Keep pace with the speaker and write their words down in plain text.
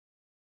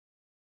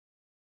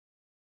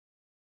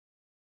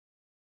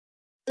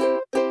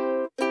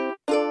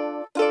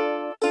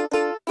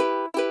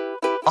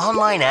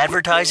Online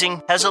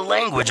advertising has a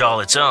language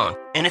all its own,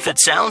 and if it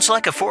sounds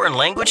like a foreign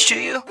language to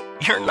you,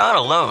 you're not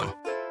alone.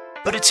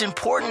 But it's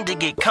important to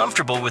get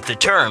comfortable with the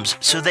terms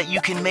so that you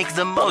can make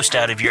the most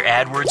out of your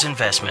AdWords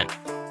investment.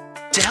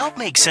 To help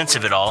make sense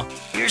of it all,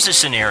 here's a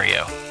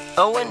scenario.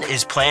 Owen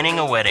is planning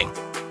a wedding,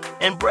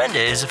 and Brenda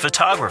is a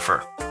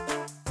photographer.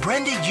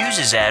 Brenda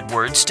uses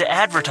AdWords to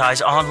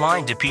advertise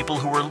online to people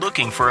who are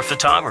looking for a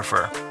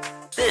photographer.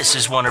 This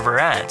is one of her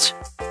ads.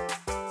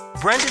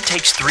 Brenda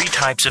takes 3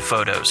 types of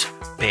photos: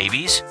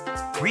 babies,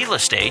 real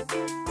estate,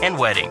 and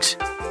weddings.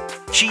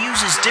 She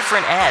uses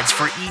different ads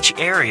for each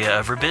area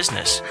of her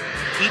business.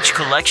 Each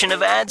collection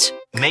of ads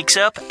makes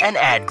up an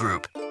ad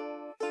group.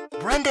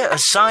 Brenda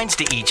assigns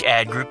to each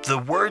ad group the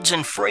words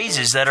and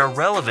phrases that are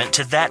relevant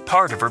to that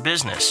part of her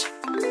business.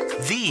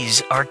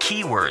 These are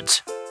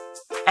keywords.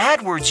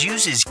 AdWords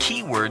uses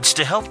keywords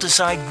to help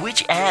decide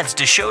which ads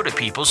to show to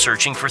people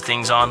searching for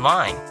things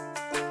online.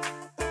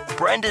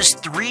 Brenda's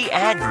 3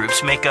 ad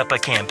groups make up a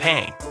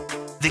campaign.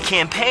 The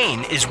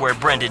campaign is where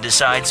Brenda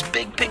decides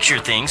big picture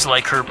things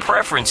like her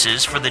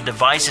preferences for the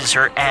devices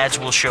her ads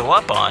will show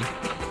up on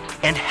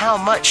and how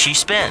much she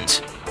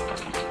spends.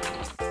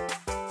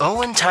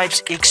 Owen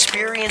types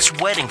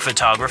experienced wedding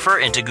photographer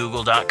into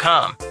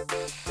Google.com.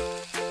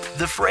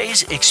 The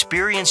phrase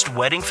experienced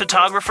wedding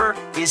photographer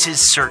is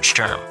his search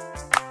term.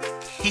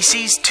 He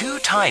sees 2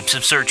 types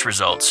of search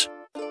results.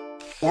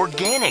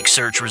 Organic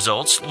search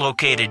results,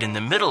 located in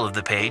the middle of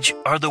the page,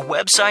 are the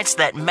websites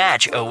that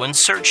match Owen's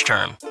search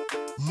term.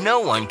 No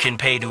one can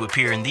pay to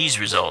appear in these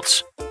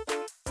results.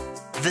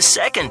 The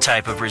second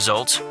type of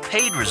results,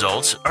 paid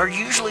results, are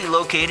usually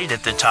located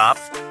at the top,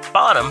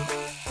 bottom,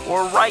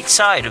 or right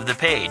side of the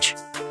page.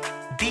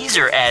 These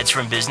are ads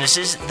from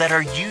businesses that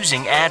are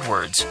using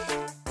AdWords.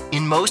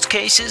 In most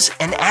cases,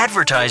 an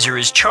advertiser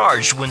is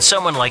charged when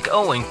someone like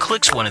Owen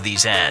clicks one of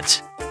these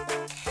ads.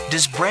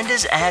 Does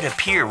Brenda's ad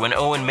appear when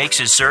Owen makes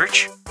his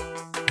search?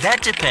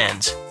 That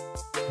depends.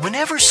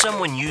 Whenever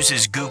someone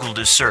uses Google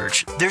to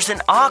search, there's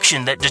an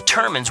auction that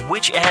determines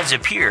which ads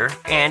appear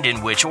and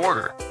in which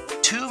order.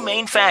 2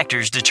 main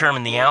factors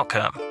determine the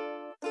outcome: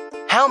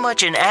 how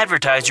much an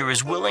advertiser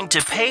is willing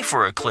to pay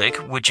for a click,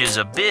 which is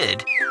a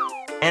bid,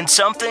 and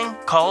something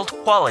called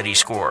quality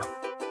score.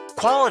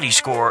 Quality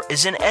score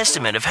is an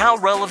estimate of how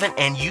relevant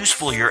and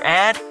useful your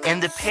ad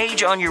and the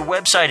page on your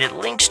website it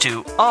links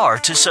to are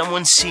to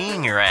someone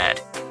seeing your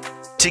ad.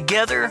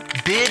 Together,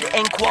 bid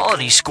and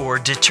quality score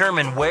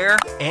determine where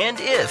and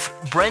if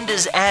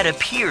Brenda's ad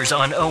appears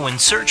on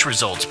Owen's search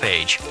results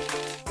page.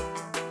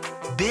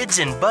 Bids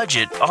and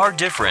budget are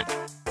different.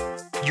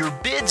 Your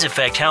bids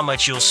affect how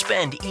much you'll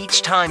spend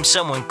each time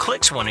someone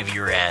clicks one of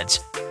your ads.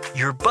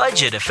 Your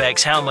budget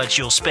affects how much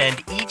you'll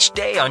spend each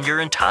day on your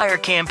entire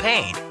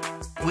campaign,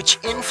 which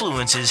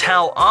influences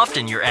how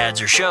often your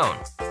ads are shown.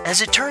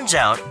 As it turns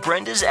out,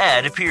 Brenda's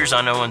ad appears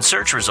on Owen's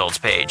search results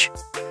page.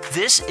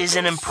 This is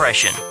an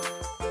impression.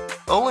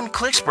 Owen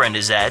clicks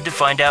Brenda's ad to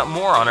find out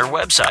more on her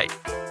website.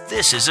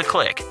 This is a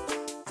click.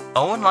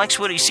 Owen likes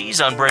what he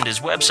sees on Brenda's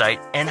website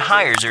and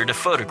hires her to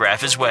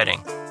photograph his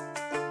wedding.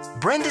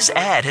 Brenda's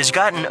ad has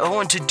gotten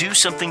Owen to do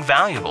something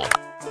valuable: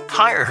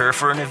 hire her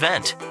for an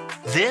event.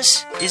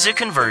 This is a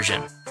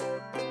conversion.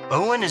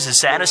 Owen is a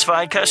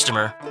satisfied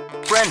customer.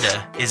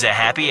 Brenda is a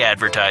happy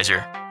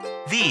advertiser.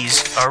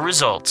 These are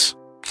results.